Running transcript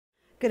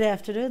Good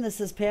afternoon.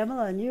 This is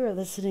Pamela, and you are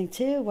listening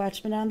to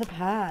Watchmen on the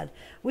Pod.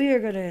 We are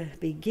going to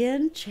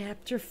begin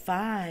chapter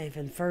 5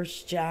 in 1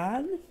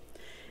 John.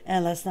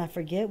 And let's not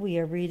forget, we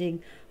are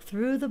reading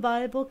Through the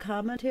Bible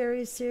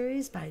Commentary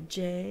Series by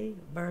Vernon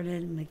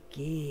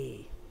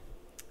McGee.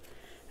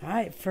 All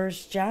right, 1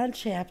 John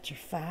chapter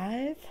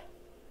 5.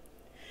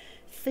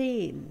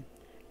 Theme: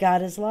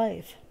 God is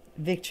life,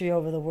 victory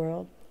over the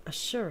world,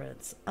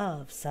 assurance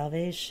of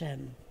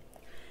salvation.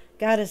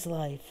 God is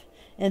life.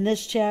 In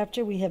this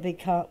chapter, we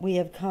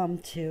have come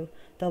to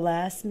the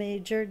last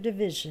major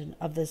division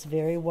of this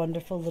very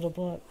wonderful little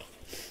book.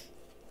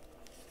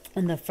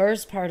 In the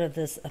first part of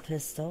this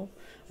epistle,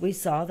 we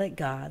saw that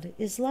God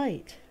is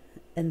light.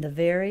 In the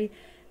very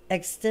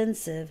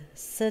extensive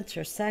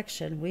center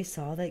section, we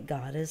saw that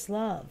God is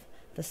love.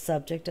 The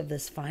subject of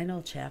this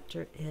final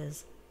chapter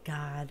is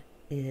God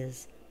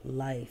is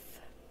life.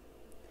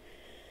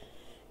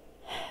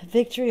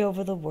 Victory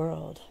over the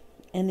world.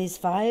 In these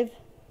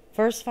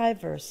first five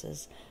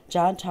verses,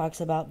 John talks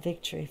about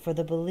victory for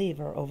the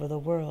believer over the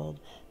world.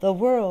 The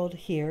world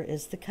here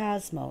is the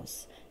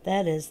cosmos.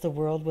 That is, the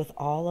world with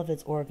all of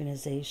its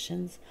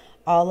organizations,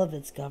 all of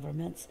its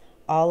governments,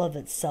 all of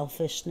its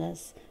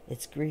selfishness,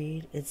 its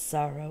greed, its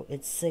sorrow,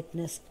 its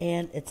sickness,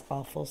 and its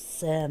awful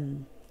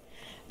sin.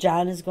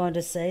 John is going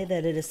to say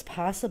that it is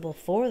possible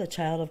for the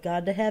child of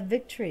God to have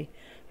victory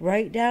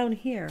right down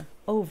here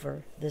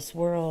over this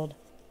world.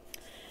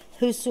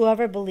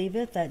 Whosoever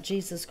believeth that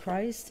Jesus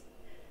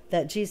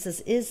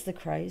is the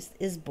Christ,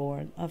 is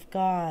born of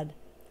God.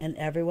 And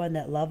everyone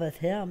that loveth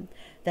him,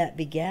 that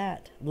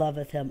begat,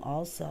 loveth him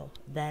also,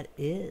 that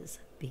is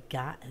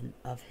begotten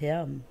of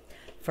him.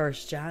 1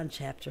 John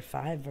chapter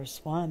 5,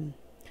 verse 1.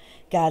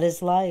 God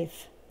is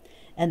life,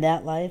 and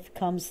that life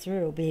comes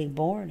through being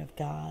born of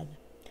God.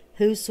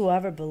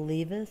 Whosoever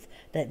believeth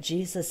that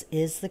Jesus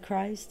is the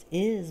Christ,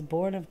 is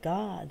born of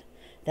God.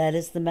 That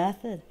is the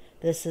method.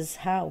 This is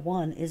how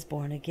one is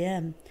born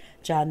again.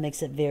 John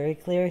makes it very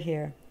clear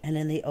here, and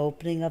in the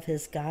opening of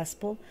his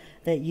gospel,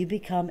 that you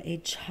become a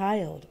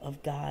child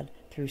of God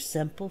through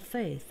simple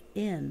faith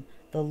in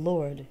the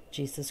Lord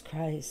Jesus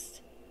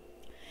Christ.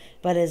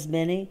 But as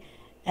many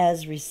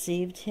as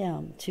received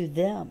him, to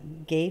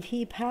them gave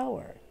he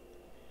power,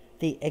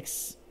 the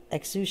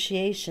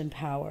exousiation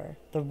power,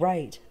 the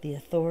right, the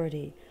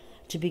authority,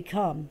 to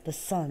become the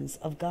sons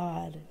of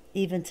God,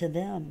 even to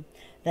them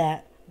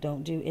that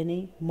don't do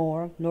any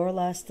more nor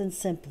less than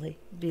simply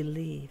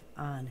believe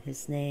on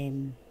his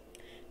name.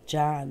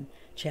 John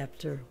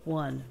chapter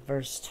 1,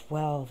 verse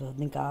 12 of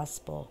the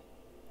gospel.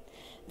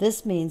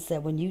 This means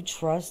that when you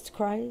trust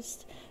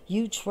Christ,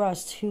 you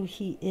trust who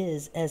he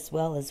is as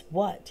well as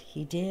what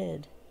he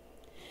did.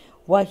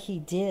 What he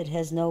did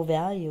has no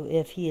value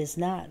if he is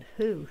not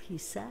who he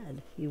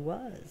said he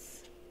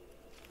was.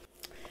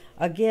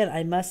 Again,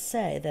 I must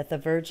say that the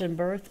virgin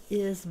birth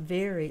is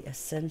very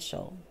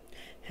essential.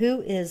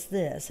 Who is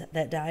this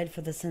that died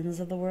for the sins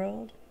of the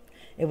world?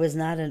 It was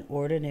not an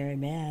ordinary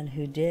man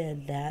who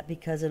did that,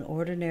 because an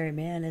ordinary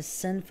man is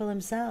sinful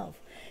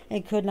himself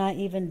and could not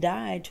even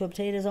die to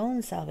obtain his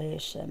own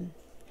salvation.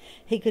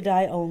 He could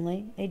die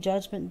only a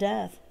judgment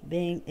death,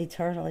 being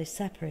eternally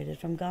separated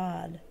from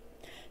God.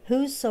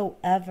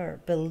 Whosoever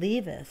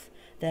believeth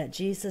that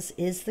Jesus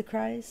is the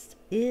Christ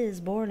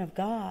is born of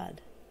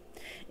God.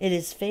 It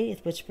is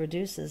faith which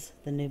produces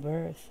the new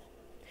birth.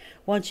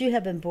 Once you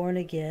have been born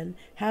again,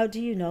 how do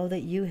you know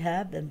that you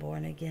have been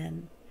born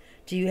again?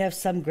 Do you have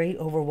some great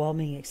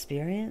overwhelming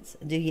experience?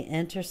 Do you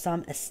enter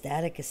some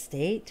ecstatic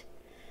estate?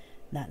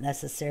 Not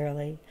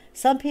necessarily.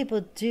 Some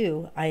people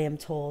do, I am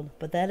told,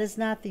 but that is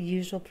not the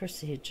usual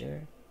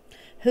procedure.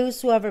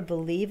 Whosoever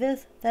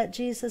believeth that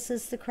Jesus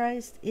is the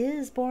Christ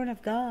is born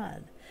of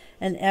God.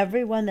 And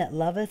everyone that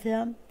loveth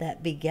him,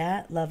 that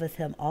begat, loveth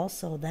him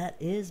also, that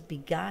is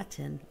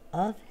begotten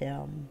of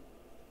him.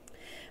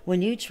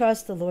 When you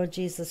trust the Lord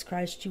Jesus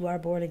Christ, you are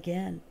born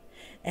again,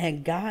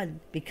 and God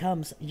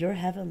becomes your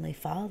heavenly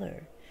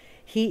Father.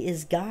 He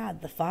is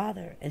God the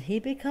Father, and he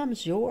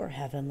becomes your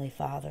heavenly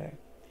Father.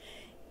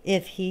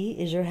 If he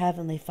is your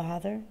heavenly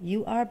Father,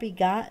 you are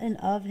begotten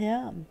of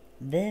him.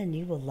 Then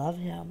you will love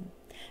him.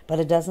 But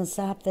it doesn't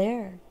stop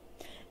there.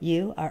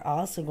 You are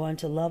also going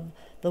to love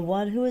the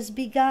one who is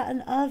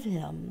begotten of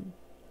him.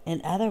 In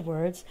other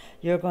words,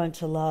 you're going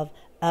to love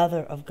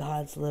other of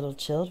God's little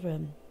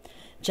children.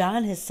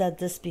 John has said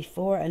this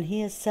before, and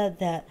he has said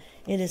that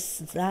it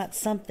is not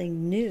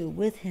something new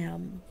with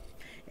him.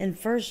 In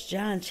 1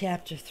 John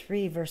chapter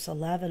 3, verse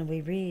 11,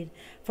 we read,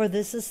 "For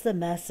this is the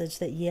message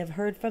that ye have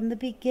heard from the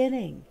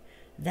beginning,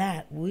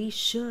 that we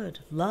should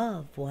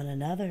love one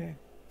another.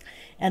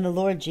 And the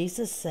Lord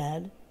Jesus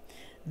said,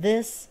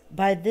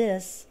 by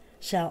this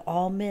shall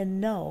all men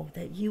know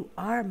that you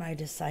are my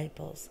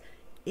disciples,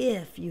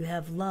 if you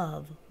have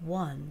love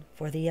one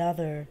for the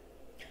other."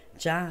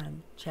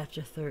 John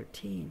chapter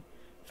 13.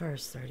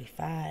 Verse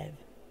 35,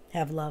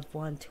 have love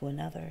one to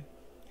another.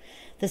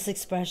 This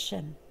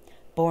expression,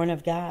 born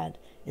of God,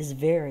 is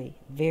very,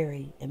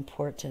 very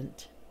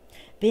important.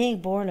 Being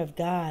born of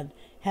God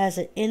has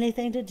it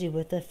anything to do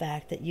with the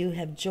fact that you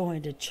have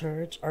joined a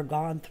church or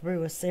gone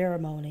through a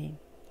ceremony?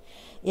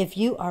 If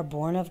you are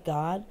born of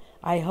God,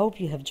 I hope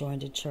you have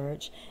joined a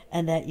church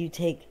and that you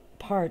take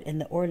part in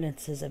the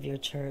ordinances of your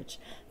church.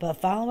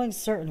 But following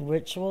certain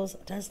rituals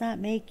does not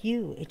make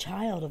you a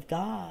child of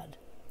God.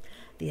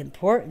 The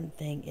important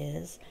thing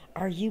is,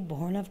 are you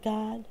born of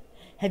God?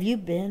 Have you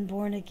been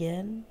born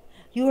again?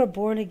 You are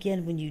born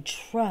again when you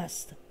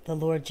trust the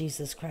Lord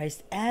Jesus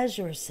Christ as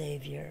your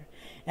Savior.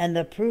 And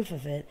the proof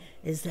of it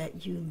is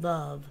that you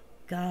love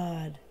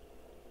God.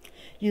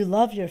 You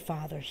love your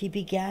Father. He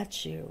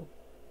begat you.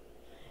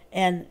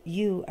 And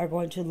you are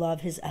going to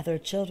love his other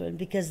children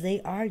because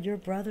they are your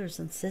brothers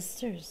and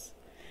sisters.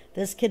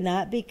 This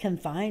cannot be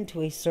confined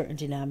to a certain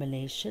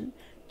denomination,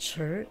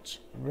 church,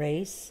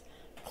 race,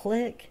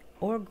 clique,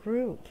 or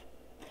group.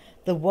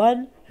 The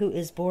one who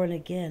is born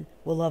again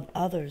will love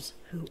others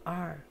who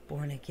are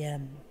born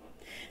again.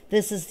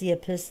 This is the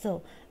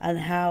epistle on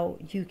how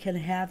you can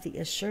have the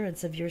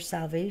assurance of your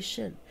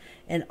salvation.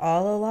 And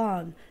all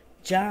along,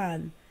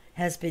 John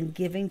has been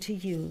giving to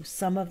you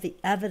some of the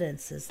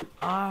evidences that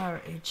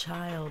are a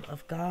child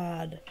of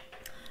God.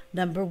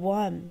 Number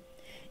 1,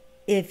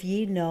 if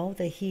ye know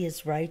that he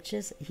is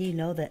righteous, ye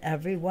know that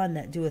every one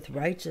that doeth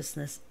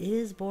righteousness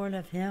is born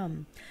of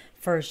him.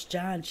 1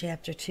 John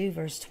chapter 2,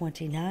 verse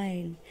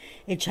 29.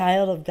 A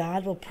child of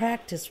God will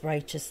practice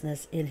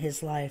righteousness in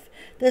his life.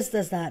 This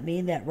does not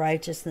mean that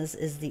righteousness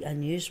is the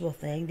unusual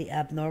thing, the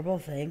abnormal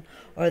thing,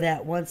 or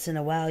that once in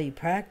a while you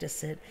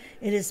practice it.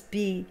 It is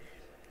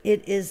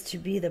to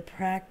be the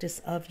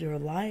practice of your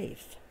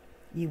life.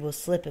 You will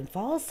slip and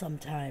fall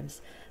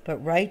sometimes,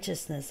 but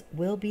righteousness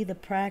will be the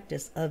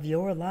practice of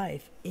your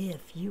life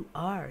if you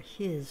are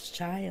his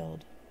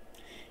child.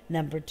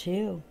 Number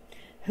 2,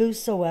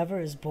 whosoever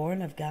is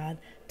born of God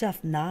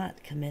doth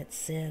not commit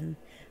sin,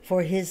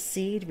 for his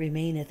seed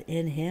remaineth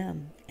in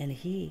him, and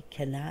he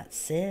cannot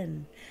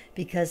sin,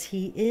 because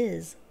he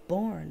is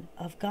born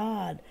of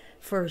God.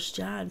 1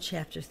 John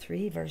chapter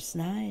 3, verse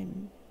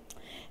 9.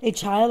 A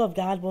child of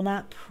God will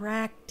not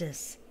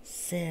practice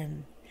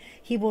sin.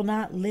 He will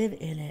not live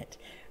in it,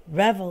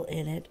 revel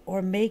in it,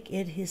 or make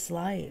it his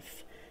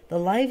life. The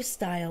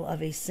lifestyle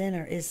of a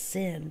sinner is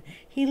sin.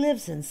 He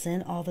lives in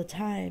sin all the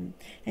time,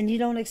 and you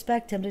don't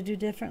expect him to do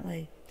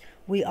differently.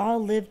 We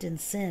all lived in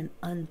sin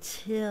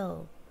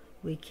until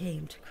we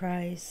came to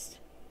Christ.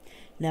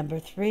 Number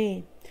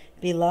 3,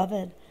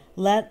 beloved,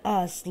 let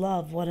us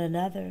love one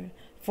another,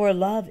 for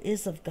love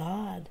is of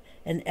God,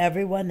 and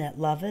everyone that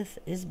loveth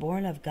is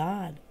born of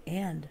God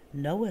and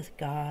knoweth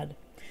God.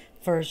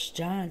 1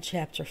 John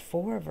chapter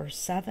 4, verse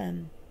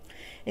 7.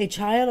 A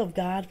child of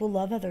God will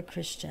love other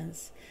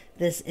Christians.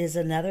 This is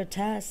another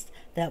test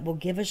that will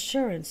give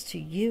assurance to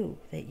you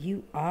that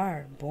you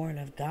are born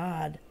of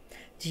God.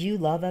 Do you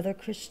love other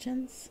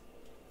Christians?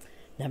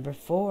 Number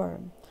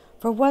 4,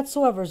 for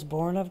whatsoever is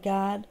born of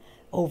God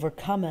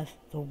overcometh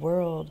the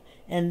world,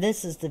 and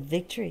this is the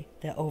victory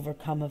that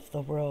overcometh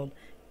the world,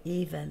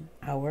 even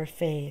our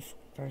faith.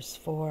 Verse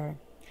 4.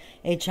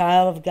 A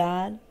child of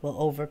God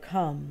will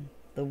overcome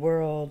the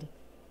world.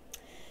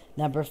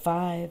 Number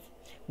 5,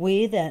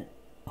 we know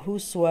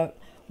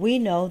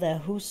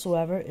that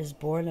whosoever is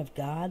born of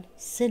God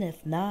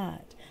sinneth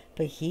not,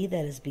 but he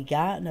that is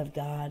begotten of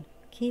God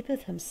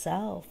keepeth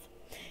himself,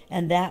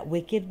 and that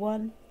wicked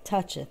one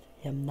toucheth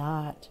him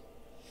not.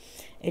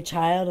 A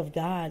child of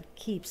God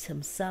keeps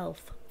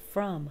himself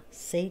from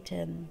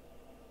Satan.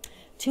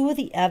 2 of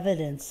the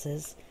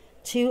evidences,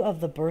 2 of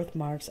the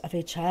birthmarks of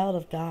a child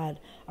of God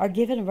are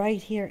given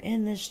right here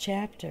in this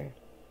chapter.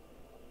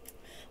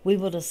 We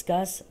will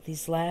discuss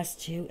these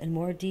last 2 in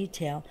more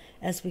detail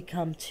as we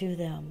come to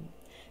them.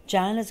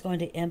 John is going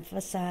to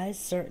emphasize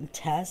certain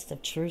tests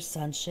of true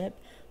sonship,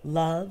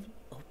 love,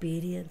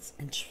 obedience,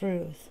 and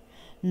truth.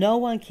 No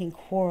one can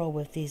quarrel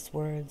with these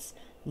words.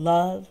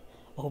 Love,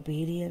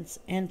 obedience,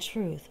 and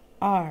truth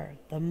are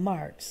the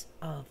marks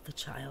of the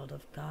child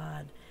of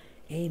God.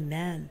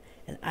 Amen.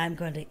 And I'm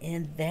going to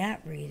end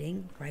that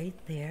reading right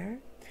there.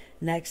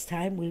 Next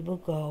time we will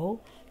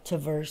go to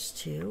verse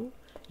 2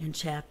 in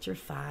chapter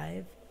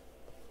 5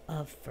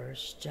 of 1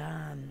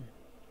 John.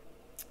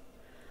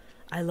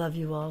 I love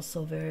you all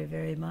so very,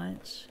 very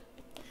much.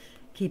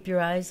 Keep your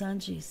eyes on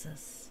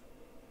Jesus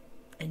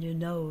and your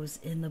nose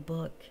in the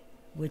book,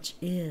 which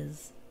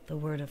is the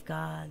Word of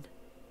God.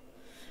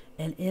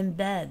 And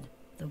embed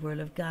the Word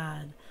of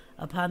God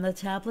upon the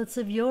tablets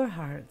of your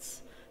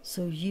hearts,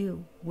 so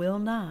you will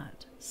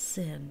not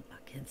sin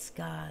against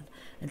God.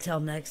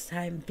 Until next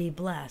time, be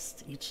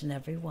blessed, each and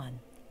every one.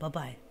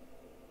 Bye-bye.